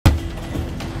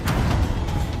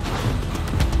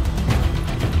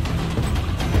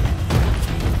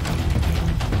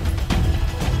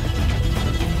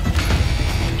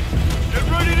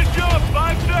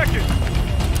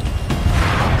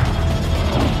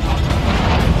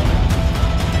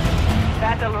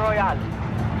Battle Royale.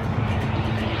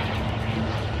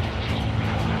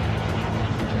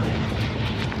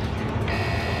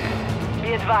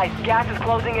 Be advised, gas is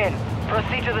closing in.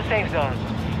 Proceed to the safe zone.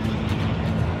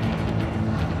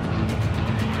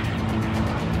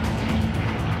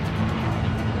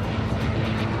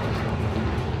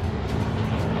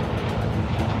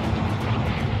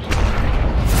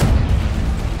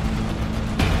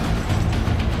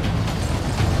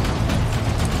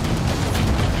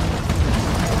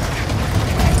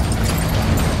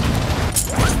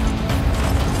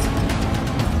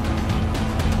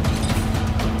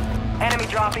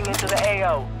 Dropping into the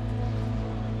AO.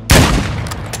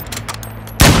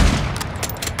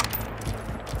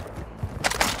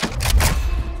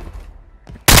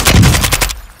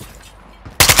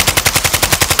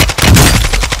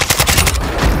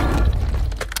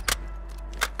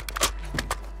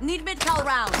 Need mid-cal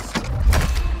rounds.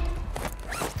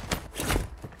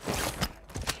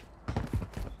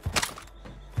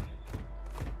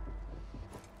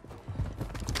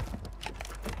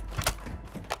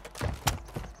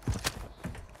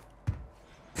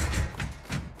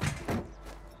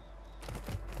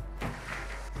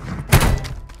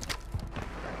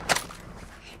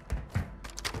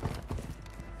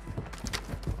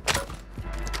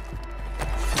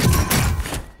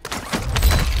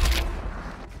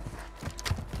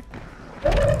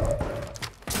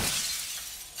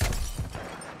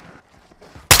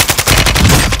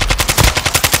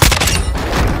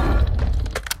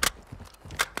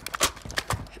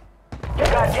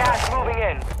 Gas moving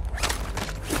in.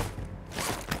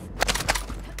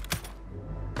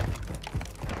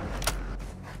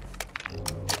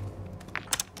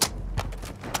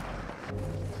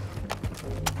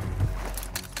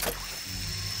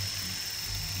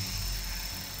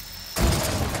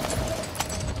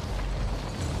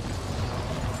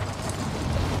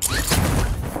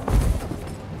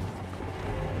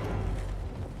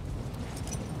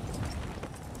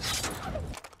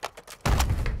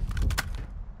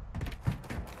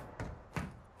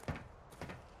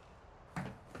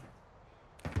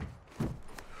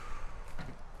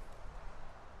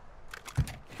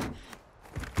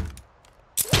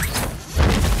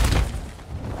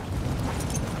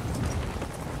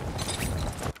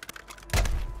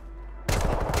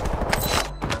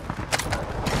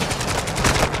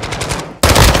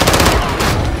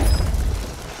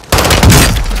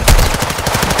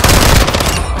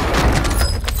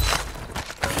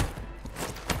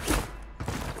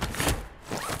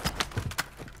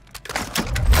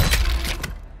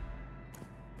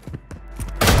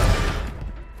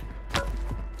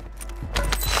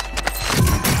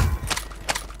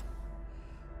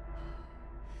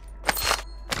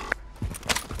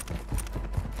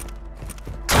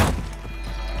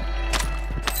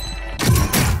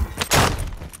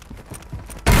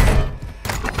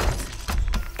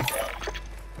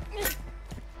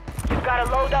 Got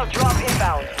a loadout drop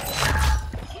inbound.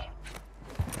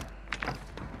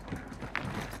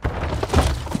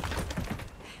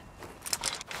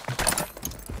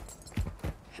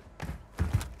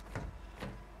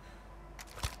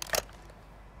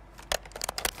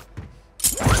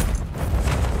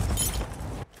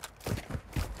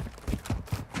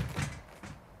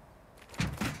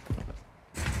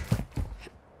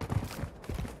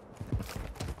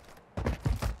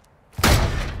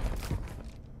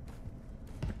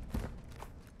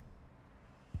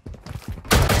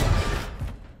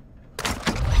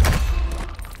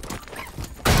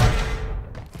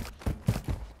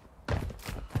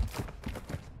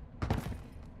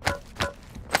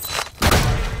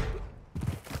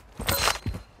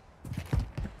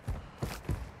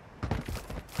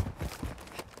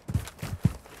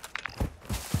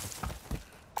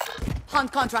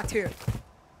 Hunt contract here.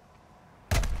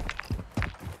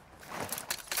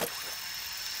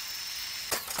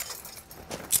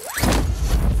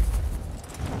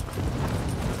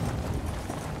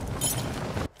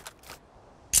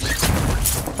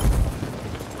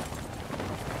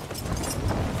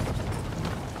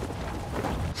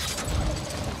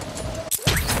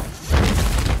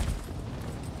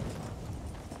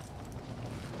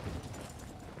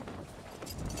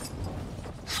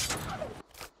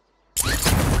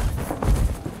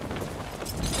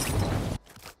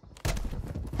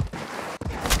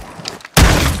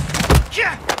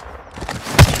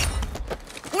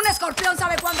 Un escorpión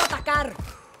sabe cuándo atacar.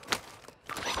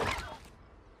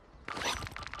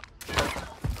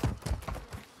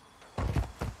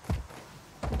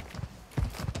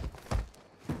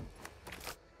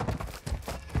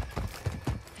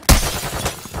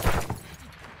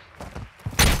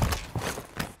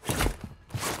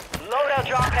 Loadout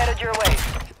drop headed your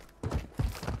way.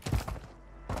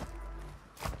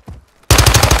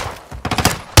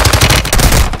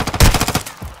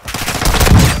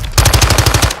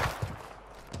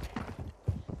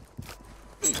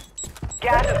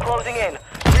 Gas is closing in.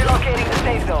 Relocating the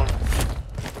safe zone.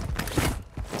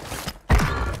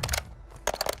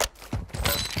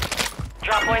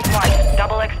 Drop point marked.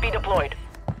 Double XP deployed.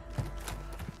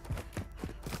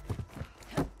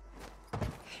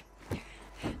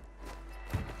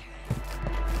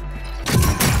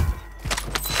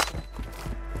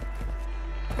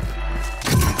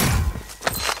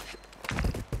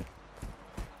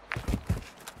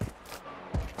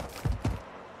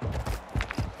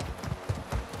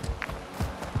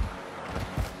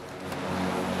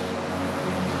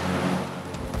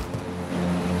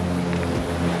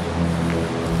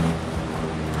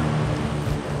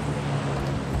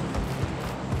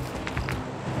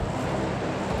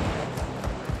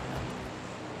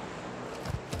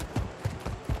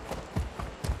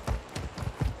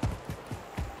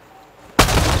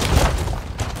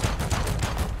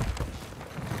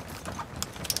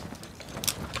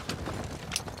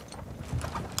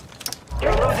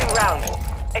 You're losing round.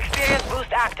 Experience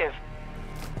boost active.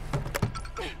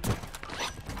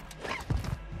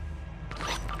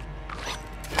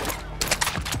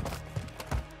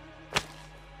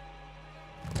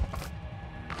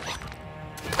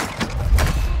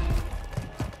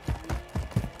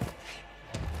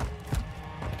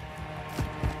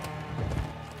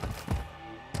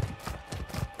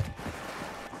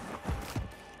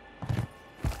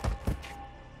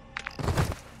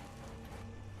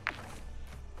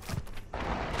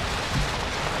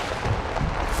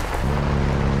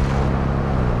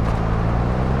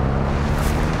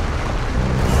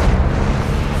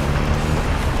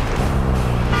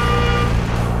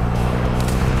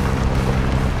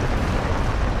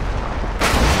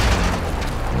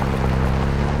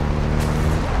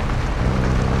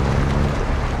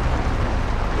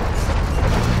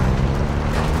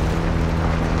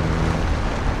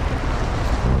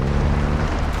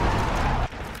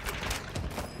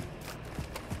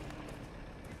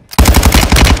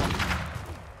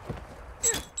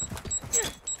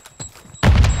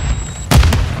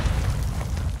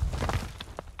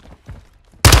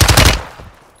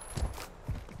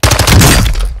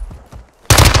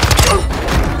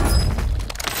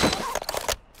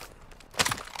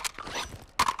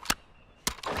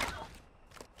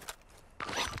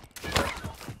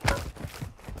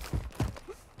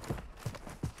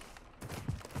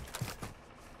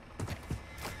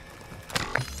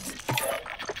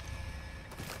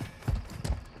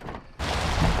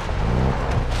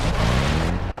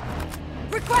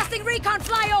 Requesting recon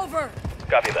flyover!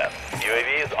 Copy that.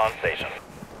 UAV is on station.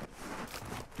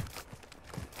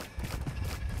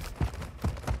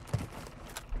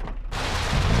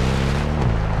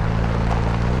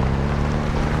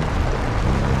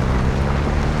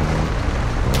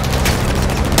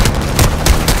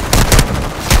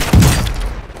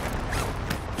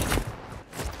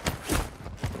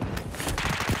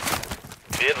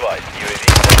 Be advised, UAV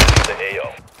is in the AO.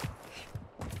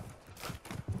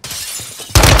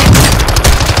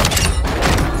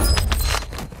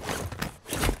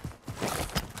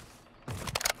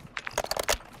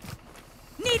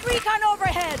 Need recon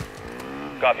overhead!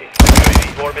 Copy.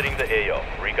 UAV orbiting the AO.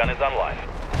 Recon is online.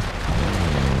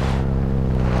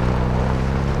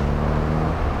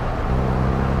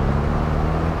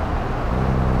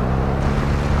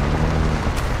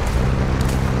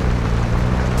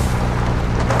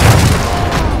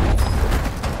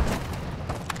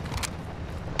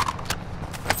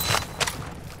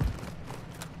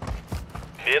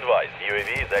 Be advised,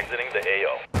 UAV is exiting the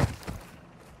AO.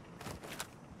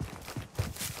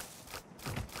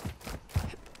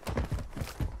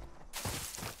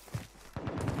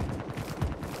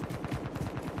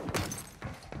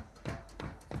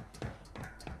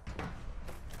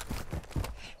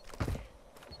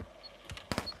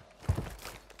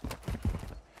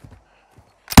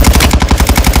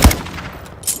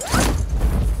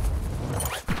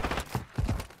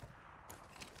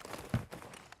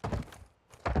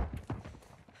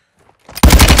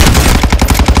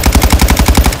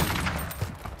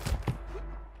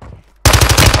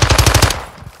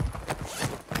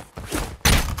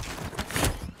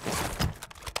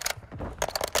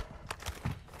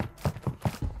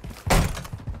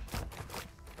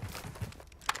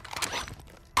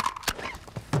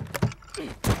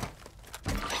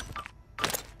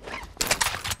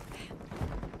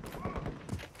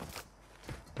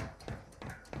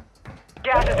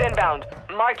 Gas is inbound.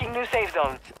 Marking new safe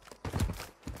zone.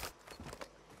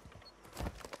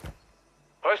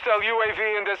 Hostile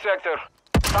UAV in this sector.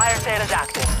 Fire sale is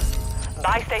active.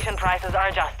 Buy station prices are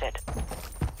adjusted.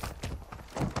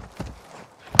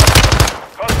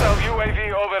 Hostile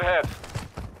UAV overhead.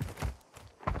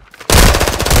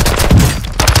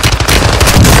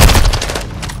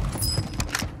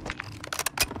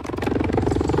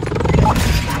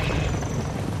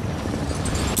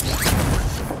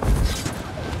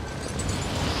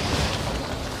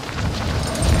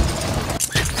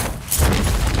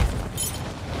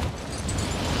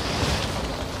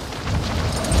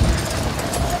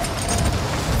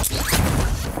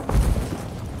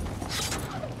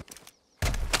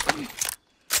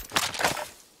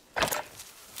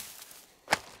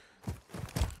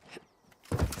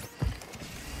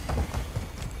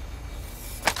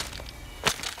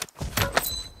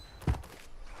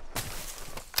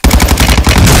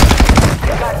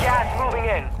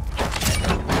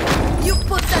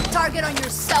 target on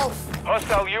yourself.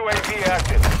 Hostile UAV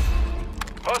active.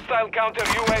 Hostile counter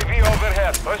UAV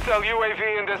overhead. Hostile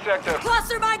UAV in this sector.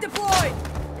 Cluster mine deployed.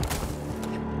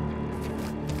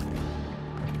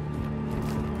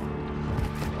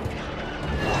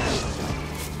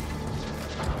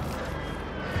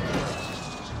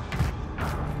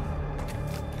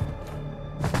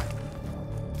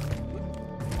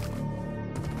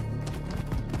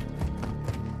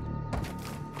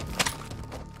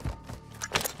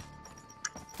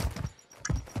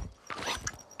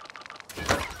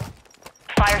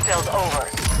 Fire sales over.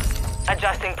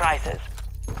 Adjusting prices.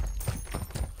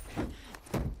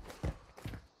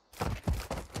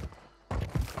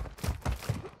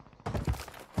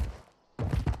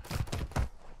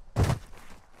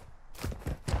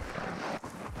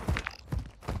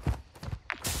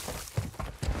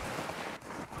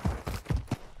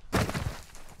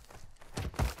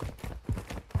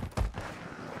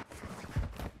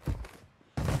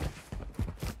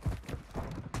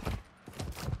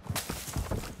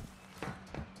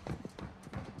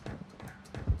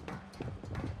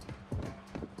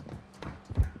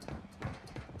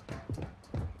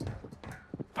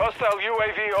 Hostile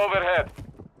UAV overhead.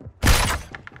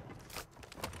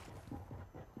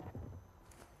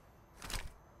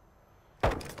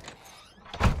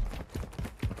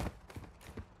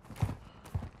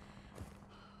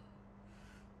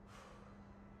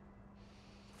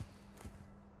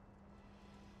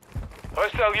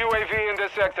 Hostile UAV in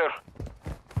this sector.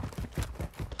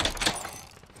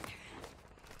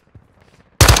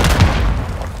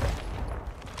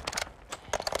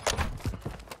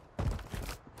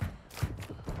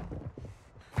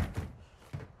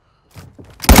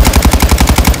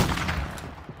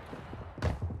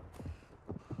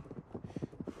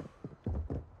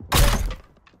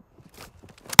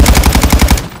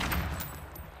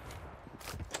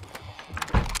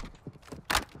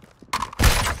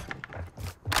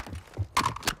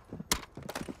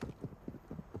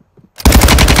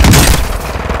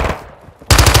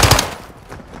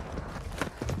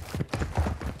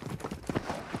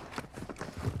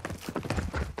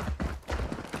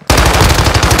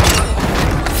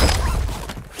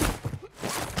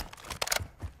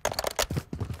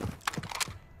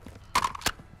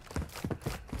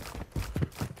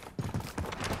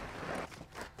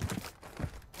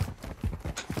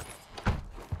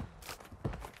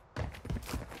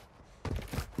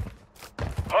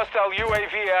 Hostile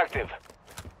UAV active.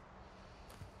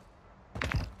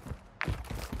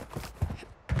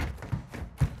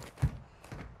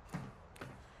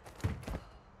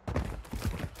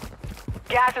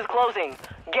 Gas is closing.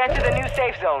 Get to the new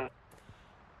safe zone.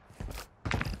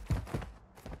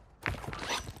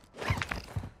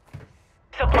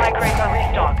 Supply crates are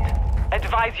restocked.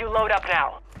 Advise you load up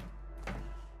now.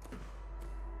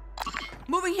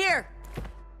 Moving here.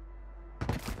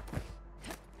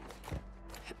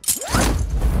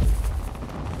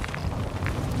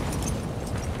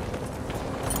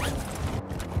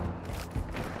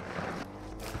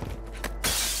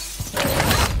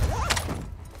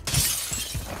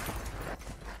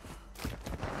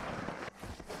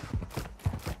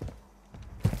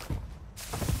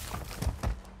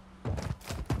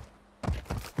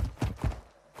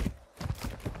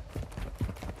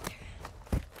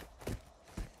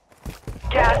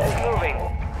 Gas is moving.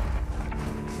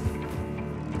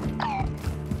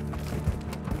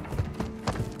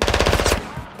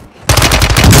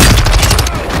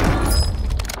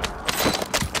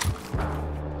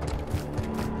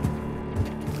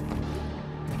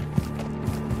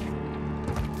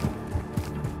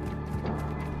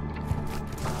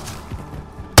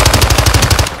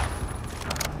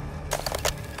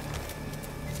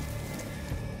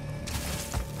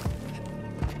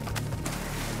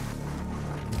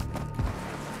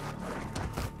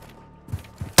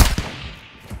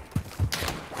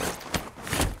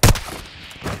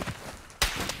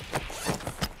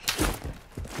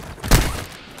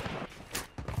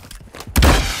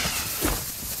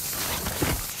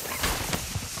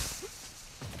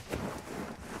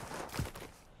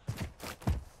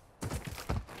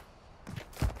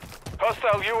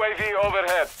 Hostile UAV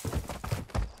overhead.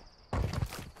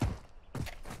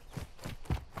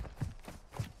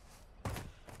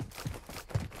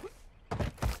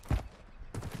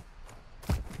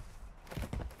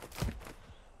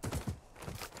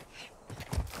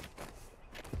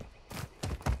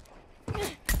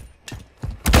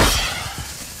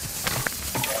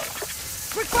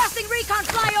 Requesting recon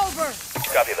flyover.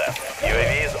 Copy that.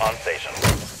 UAV is on station.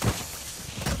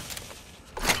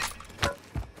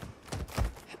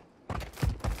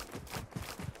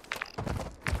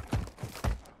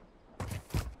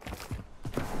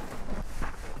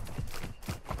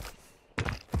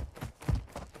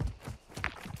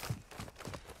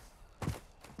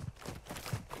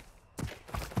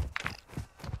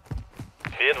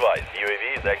 advised,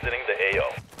 UAV is exiting the AO.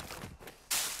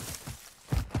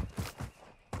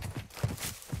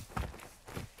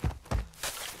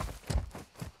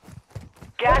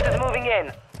 Gas is moving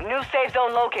in. New safe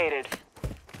zone located.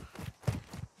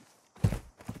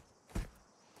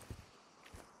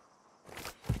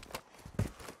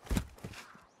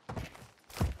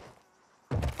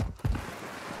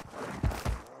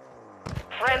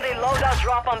 Friendly loadout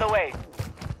drop on the way.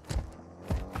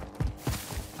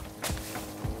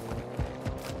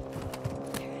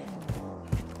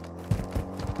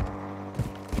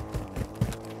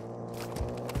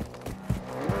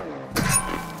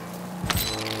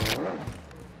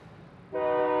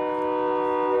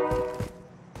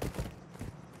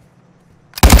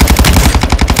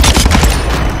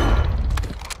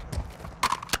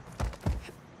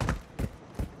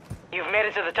 You've made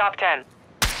it to the top 10.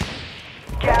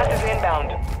 Gas is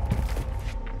inbound.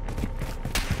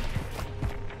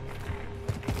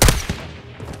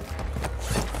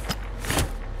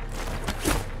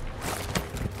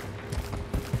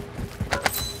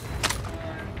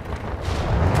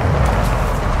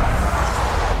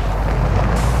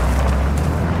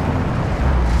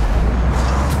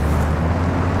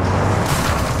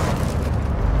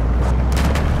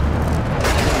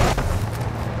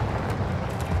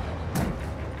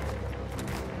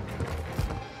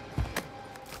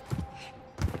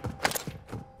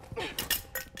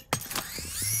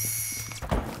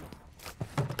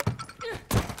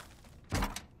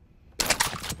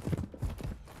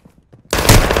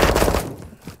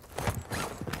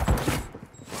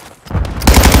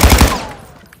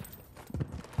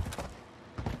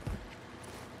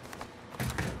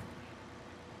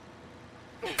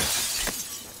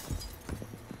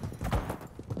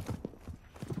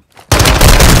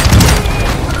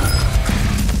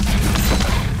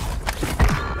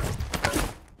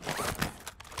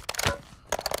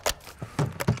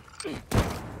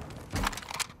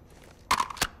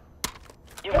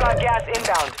 You've got gas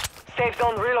inbound. Safe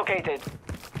zone relocated.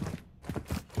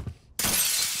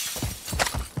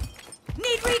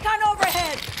 Need recon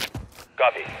overhead!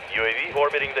 Copy. UAV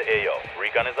orbiting the AO.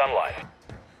 Recon is online.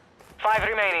 5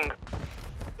 remaining.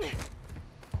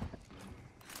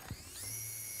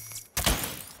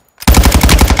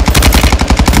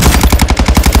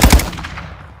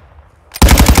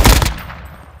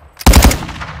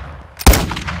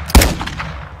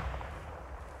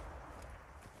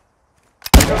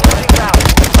 You're losing ground.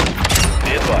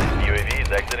 Be advised, UAV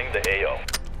is exiting the AO.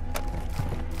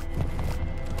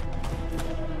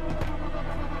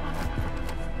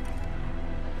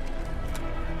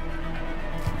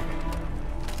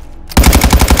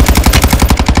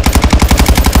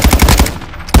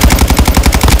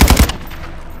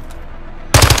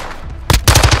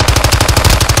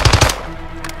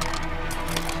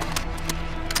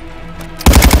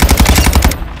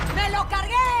 ¡Me lo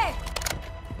cargué!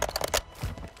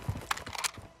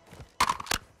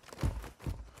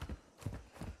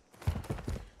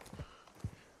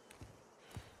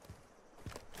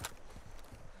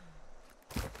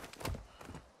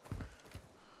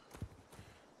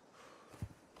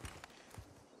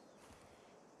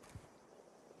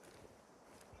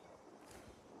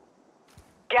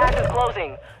 Gas is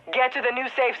closing. Get to the new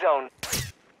safe zone.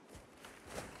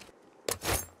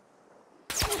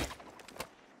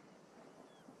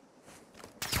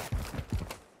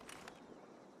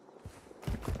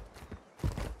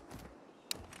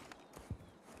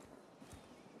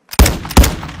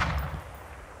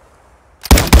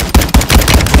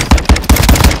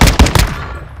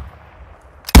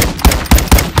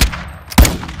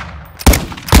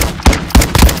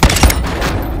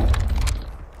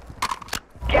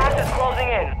 Gas is closing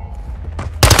in.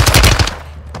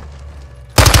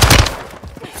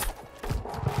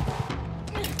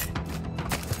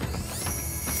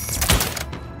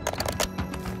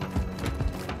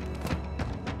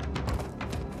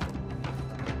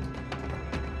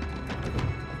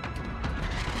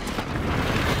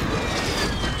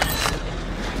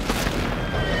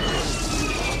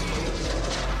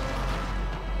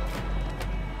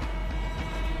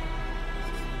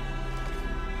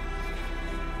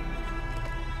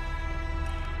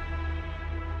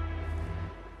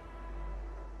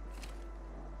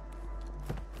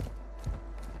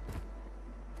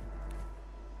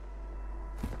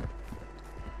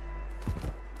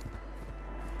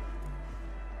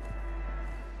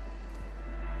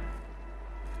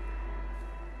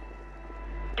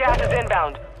 Gas is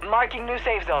inbound. Marking new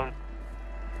safe zone.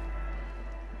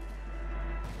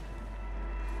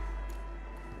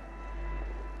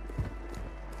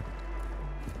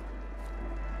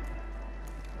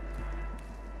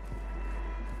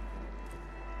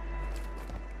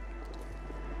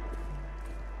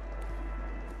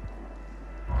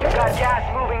 Got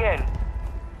gas moving in.